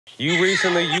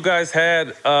You guys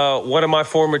had one of my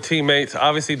former teammates.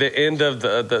 Obviously, the end of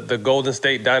the Golden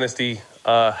State dynasty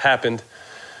happened.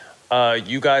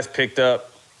 You guys picked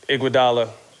up Iguodala,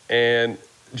 and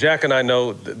Jack and I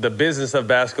know the business of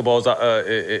basketball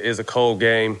is a cold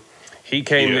game. He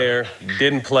came there,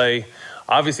 didn't play.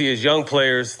 Obviously, as young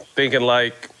players, thinking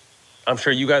like, I'm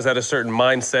sure you guys had a certain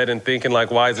mindset and thinking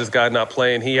like, why is this guy not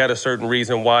playing? He had a certain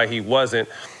reason why he wasn't.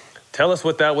 Tell us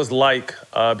what that was like,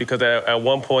 because at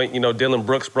one point, Dylan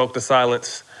Brooks broke the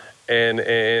silence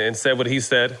and said what he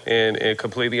said and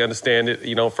completely understand it,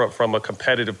 from a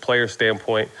competitive player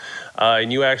standpoint.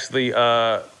 And you actually,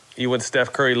 you and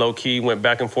Steph Curry low-key went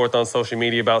back and forth on social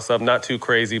media about something not too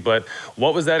crazy, but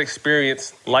what was that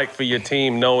experience like for your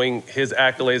team, knowing his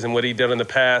accolades and what he did in the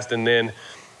past, and then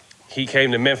he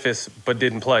came to Memphis but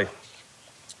didn't play?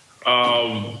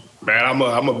 Man, I'm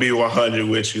gonna be 100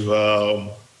 with you.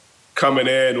 Coming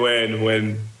in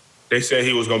when they said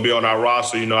he was going to be on our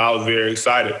roster, I was very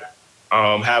excited.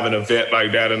 Having an event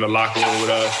like that in the locker room with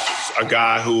us, a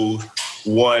guy who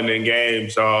won in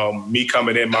games, me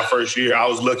coming in my first year, I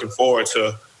was looking forward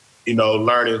to,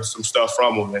 learning some stuff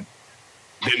from him. And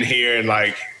didn't hear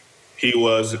like he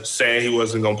was saying he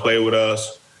wasn't going to play with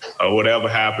us or whatever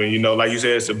happened. Like you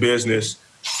said, it's a business.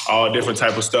 All different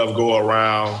type of stuff go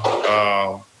around.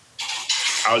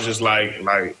 I was just like,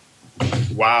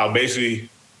 wow, basically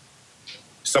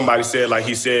somebody said, like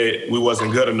he said, we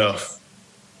wasn't good enough.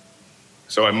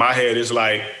 So in my head, it's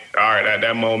like, all right, at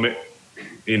that moment,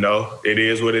 it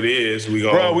is what it is.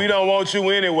 Bro, we don't want you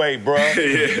anyway, bro.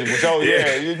 So,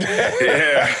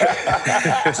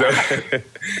 So,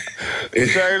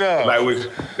 straight up.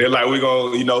 They're like, we're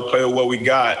going to, play with what we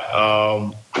got.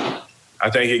 I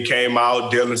think it came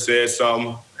out, Dylan said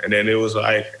something, and then it was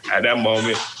like, at that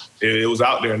moment, it was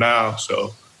out there now.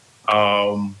 So,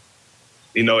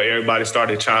 everybody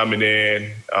started chiming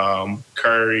in,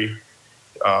 Curry.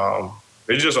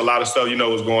 There's just a lot of stuff,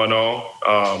 was going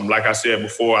on. Like I said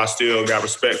before, I still got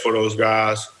respect for those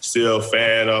guys, still a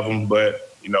fan of them, but,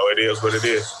 it is what it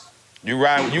is. You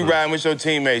riding with your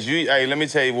teammates. Hey, let me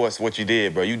tell you what you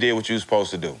did, bro. You did what you were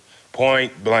supposed to do.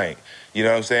 Point blank. You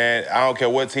know what I'm saying? I don't care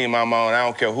what team I'm on. I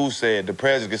don't care who said. The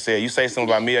president said, you say something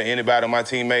about me or anybody of my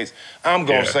teammates, I'm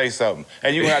going to say something.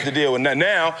 And you're going to have to deal with that.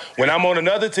 Now, when I'm on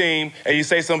another team and you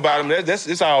say something about them,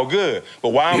 it's all good.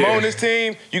 But while I'm on this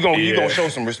team, you're gonna show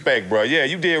some respect, bro. Yeah,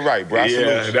 you did right, bro.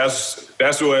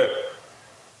 That's what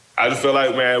I just feel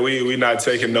like, man, we not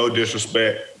taking no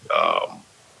disrespect.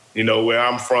 Where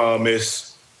I'm from,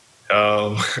 it's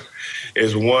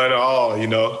one all,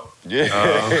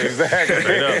 Yeah, exactly.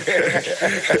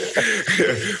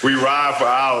 We ride for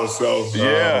hours, so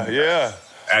yeah.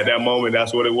 At that moment,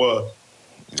 that's what it was.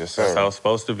 Yes, sir. That's how it's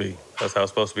supposed to be. That's how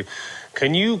it's supposed to be.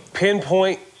 Can you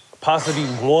pinpoint possibly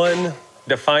one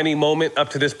defining moment up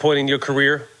to this point in your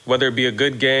career, whether it be a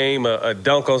good game, a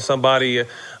dunk on somebody,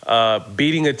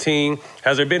 beating a team?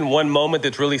 Has there been one moment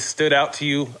that's really stood out to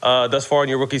you thus far in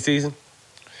your rookie season?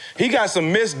 He got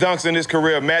some missed dunks in his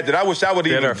career, Matt, that I wish I would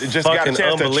even just got a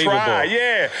chance to try.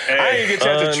 Yeah, I didn't get a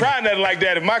chance to try nothing like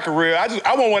that in my career. I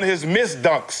want one of his missed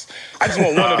dunks. I just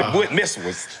want one of the missed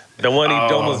ones. The one he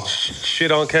almost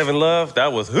shit on Kevin Love?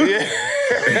 That was crazy.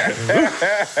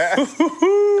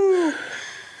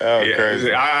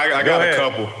 I got a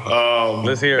couple.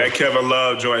 Let's hear it. That Kevin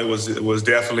Love joint was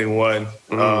definitely one.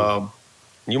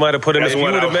 You might have put him. If you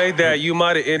would have made that, you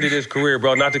might have ended his career,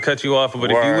 bro. Not to cut you off,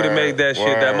 but if you would have made that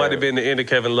shit, that might have been the end of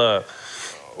Kevin Love.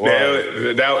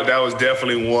 That was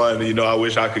definitely one. I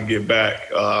wish I could get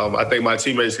back. I think my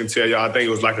teammates can tell you. I think it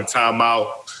was like a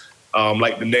timeout,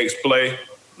 like the next play.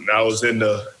 And I was in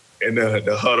the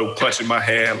huddle punching my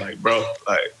hand, like, bro,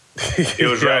 like it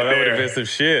was right there. That would have been some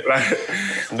shit.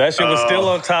 That shit was still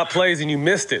on top plays, and you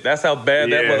missed it. That's how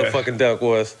bad that motherfucking dunk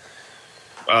was.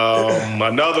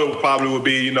 Another probably would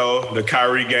be, the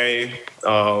Kyrie game.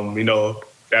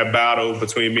 That battle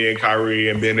between me and Kyrie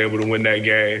and being able to win that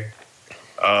game.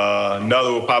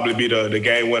 Another would probably be the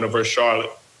game winner versus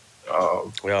Charlotte.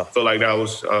 I feel like that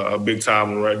was a big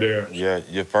time one right there. Yeah,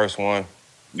 your first one.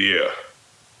 Yeah.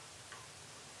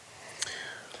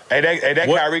 Hey, that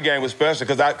Kyrie game was special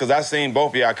because I seen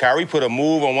both of y'all. Kyrie put a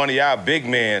move on one of y'all big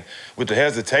men with the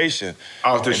hesitation.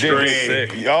 Off the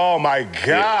screen. Oh, my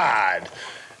God.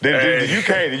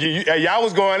 Y'all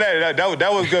was going at it.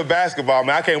 That was good basketball,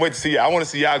 man. I can't wait to see y'all. I want to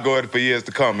see y'all go at it for years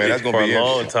to come, man. That's going to be for a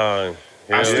long time.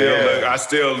 I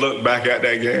still look back at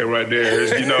that game right there.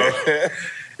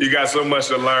 You got so much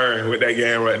to learn with that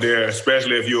game right there,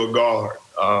 especially if you're a guard.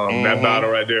 That battle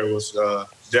right there was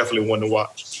definitely one to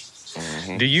watch.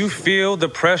 Do you feel the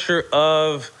pressure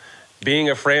of being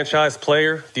a franchise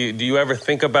player, do you ever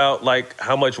think about, like,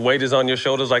 how much weight is on your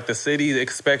shoulders? Like, the city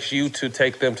expects you to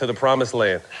take them to the promised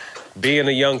land. Being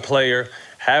a young player,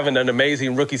 having an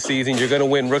amazing rookie season, you're going to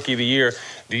win Rookie of the Year.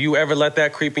 Do you ever let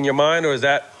that creep in your mind, or is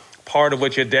that part of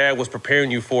what your dad was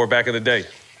preparing you for back in the day?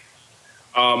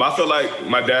 I feel like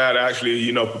my dad actually,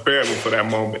 you know, prepared me for that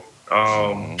moment.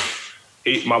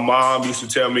 My mom used to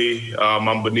tell me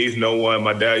I'm beneath no one.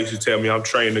 My dad used to tell me I'm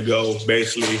trained to go.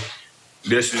 Basically,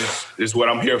 this is what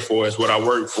I'm here for. It's what I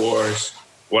work for. It's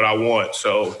what I want.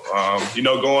 So, you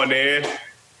know, going in,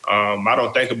 I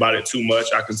don't think about it too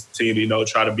much. I continue to, you know,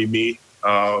 try to be me,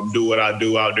 do what I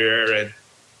do out there, and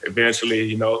eventually,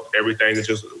 you know, everything will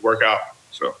just work out.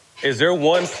 So, is there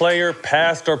one player,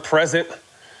 past or present,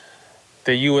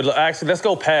 that you would actually, let's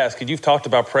go past, because you've talked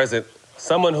about present,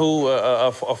 someone who,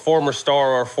 a former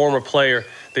star or a former player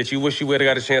that you wish you would have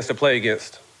got a chance to play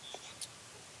against?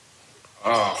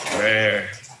 Oh, man.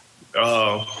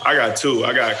 I got two.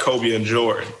 I got Kobe and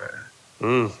Jordan,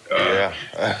 man.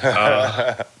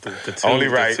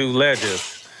 The two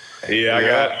legends.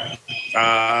 Yeah,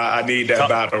 I need that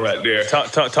battle right there.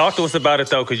 Talk to us about it,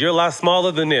 though, because you're a lot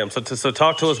smaller than them. So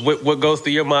talk to us what goes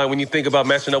through your mind when you think about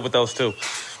matching up with those two.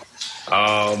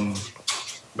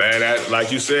 Man,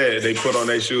 like you said, they put on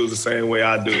their shoes the same way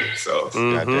I do. So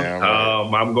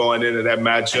I'm going into that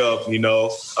matchup, you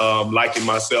know, liking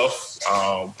myself.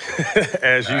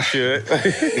 As you should.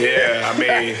 Yeah, I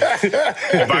mean,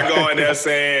 if I go in there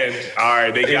saying, all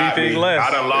right, they got me,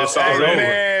 I done lost already.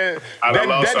 Man,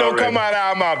 that don't come out of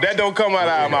our mouth. That don't come out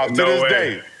of our mouth to this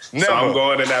day. Never. So I'm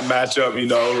going in that matchup, you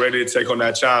know, ready to take on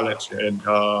that challenge. And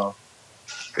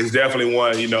it's definitely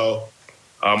one, you know,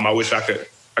 I wish I could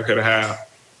have had.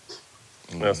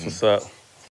 That's what's up.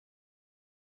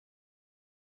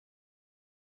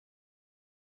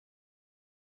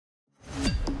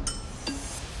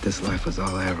 This life was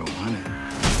all I ever wanted.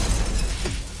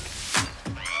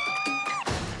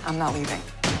 I'm not leaving.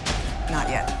 Not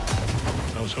yet.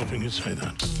 I was hoping you'd say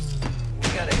that. We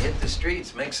gotta hit the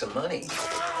streets, make some money.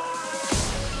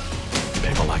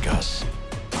 People like us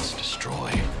must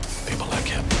destroy people like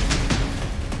him.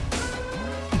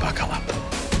 Buckle up.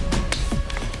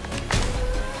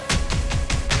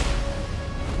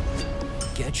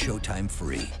 Get Showtime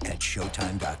free at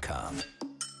Showtime.com.